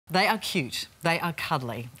They are cute, they are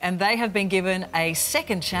cuddly, and they have been given a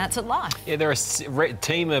second chance at life. Yeah, they're a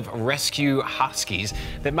team of rescue huskies.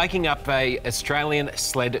 They're making up a Australian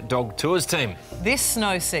sled dog tours team. This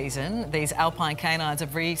snow season, these alpine canines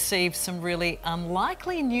have received some really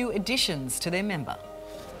unlikely new additions to their member.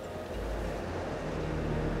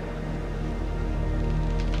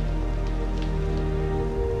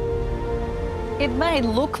 It may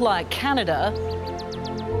look like Canada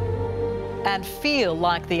and feel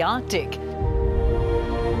like the Arctic,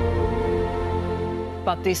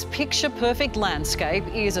 but this picture-perfect landscape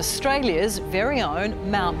is Australia's very own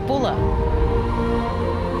Mount Buller.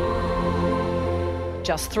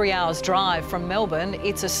 Just 3 hours drive from Melbourne,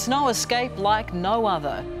 it's a snow escape like no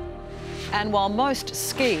other. And while most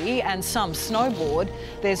ski and some snowboard,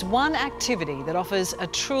 there's one activity that offers a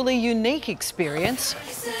truly unique experience.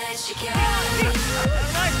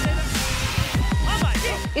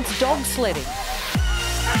 It's dog sledding.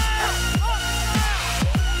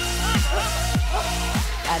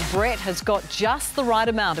 And Brett has got just the right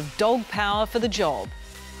amount of dog power for the job.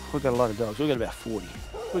 We've got a lot of dogs. We've got about 40.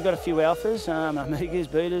 We've got a few alphas, amigas,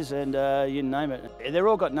 betas, and you name it. They've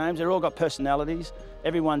all got names, they've all got personalities.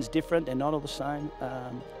 Everyone's different, they're not all the same,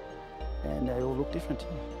 and they all look different too.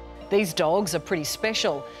 These dogs are pretty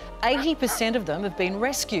special. 80% of them have been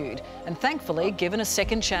rescued and thankfully given a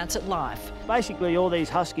second chance at life. Basically, all these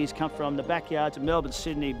huskies come from the backyards of Melbourne,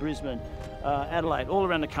 Sydney, Brisbane, Adelaide, all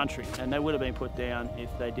around the country, and they would have been put down if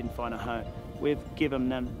they didn't find a home. We've given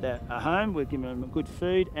them a home, we've given them good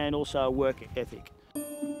food and also a work ethic.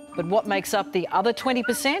 But what makes up the other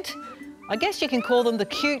 20%? I guess you can call them the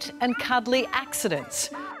cute and cuddly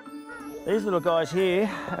accidents. These little guys here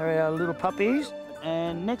are our little puppies,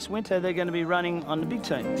 and next winter they're going to be running on the big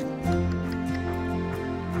team.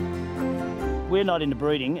 We're not into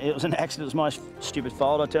breeding. It was an accident. It was my stupid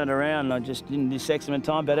fault. I turned around and I just didn't sex them in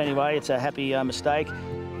time. But anyway, it's a happy mistake.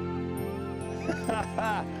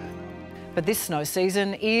 But this snow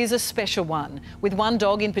season is a special one, with one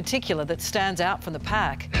dog in particular that stands out from the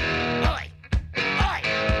pack.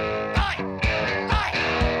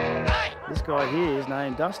 This guy here is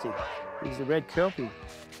named Dusty. He's the red kelpie.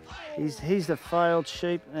 He's the failed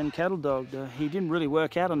sheep and cattle dog. He didn't really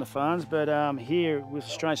work out on the farms, but here with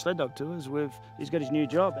Australian Sled Dog Tours, he's got his new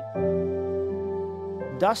job.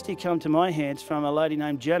 Dusty came to my hands from a lady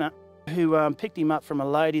named Jenna, who picked him up from a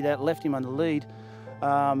lady that left him on the lead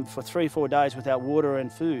for 3 or 4 days without water and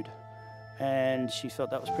food. And she felt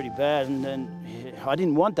that was pretty bad, and then I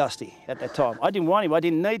didn't want Dusty at that time. I didn't want him, I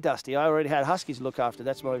didn't need Dusty. I already had huskies to look after,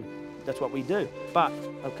 that's what we do. But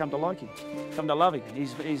I've come to like him, come to love him.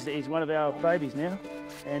 He's one of our babies now,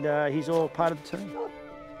 and he's all part of the team.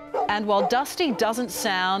 And while Dusty doesn't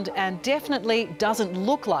sound and definitely doesn't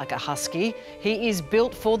look like a husky, he is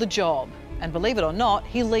built for the job. And believe it or not,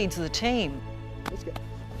 he leads the team. Let's go.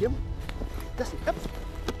 Get him. Dusty, up.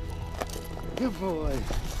 Good boy.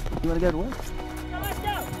 You want to go to work? No, let's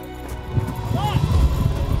go. Come on.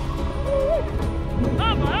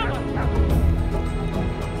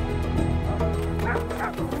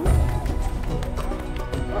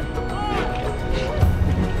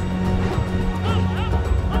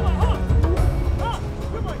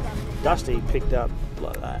 Dusty picked up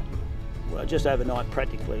like that. Well, just overnight,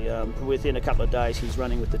 practically. Within a couple of days, he's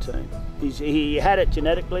running with the team. He had it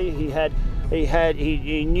genetically.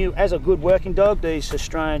 He knew, as a good working dog, these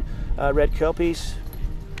Australian red kelpies,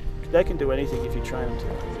 they can do anything if you train them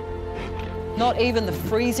to. Not even the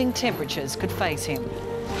freezing temperatures could face him.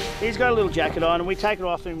 He's got a little jacket on, and we take it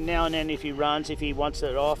off him now and then if he runs, if he wants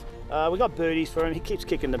it off. We've got booties for him. He keeps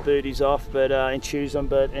kicking the booties off and chews them,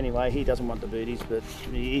 but anyway, he doesn't want the booties, but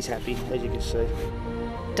he's happy, as you can see.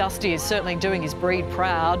 Dusty is certainly doing his breed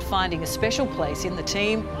proud, finding a special place in the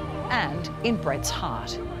team and in Brett's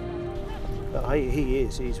heart. He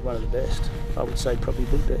is. He's one of the best. I would say probably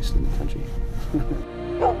the best in the country.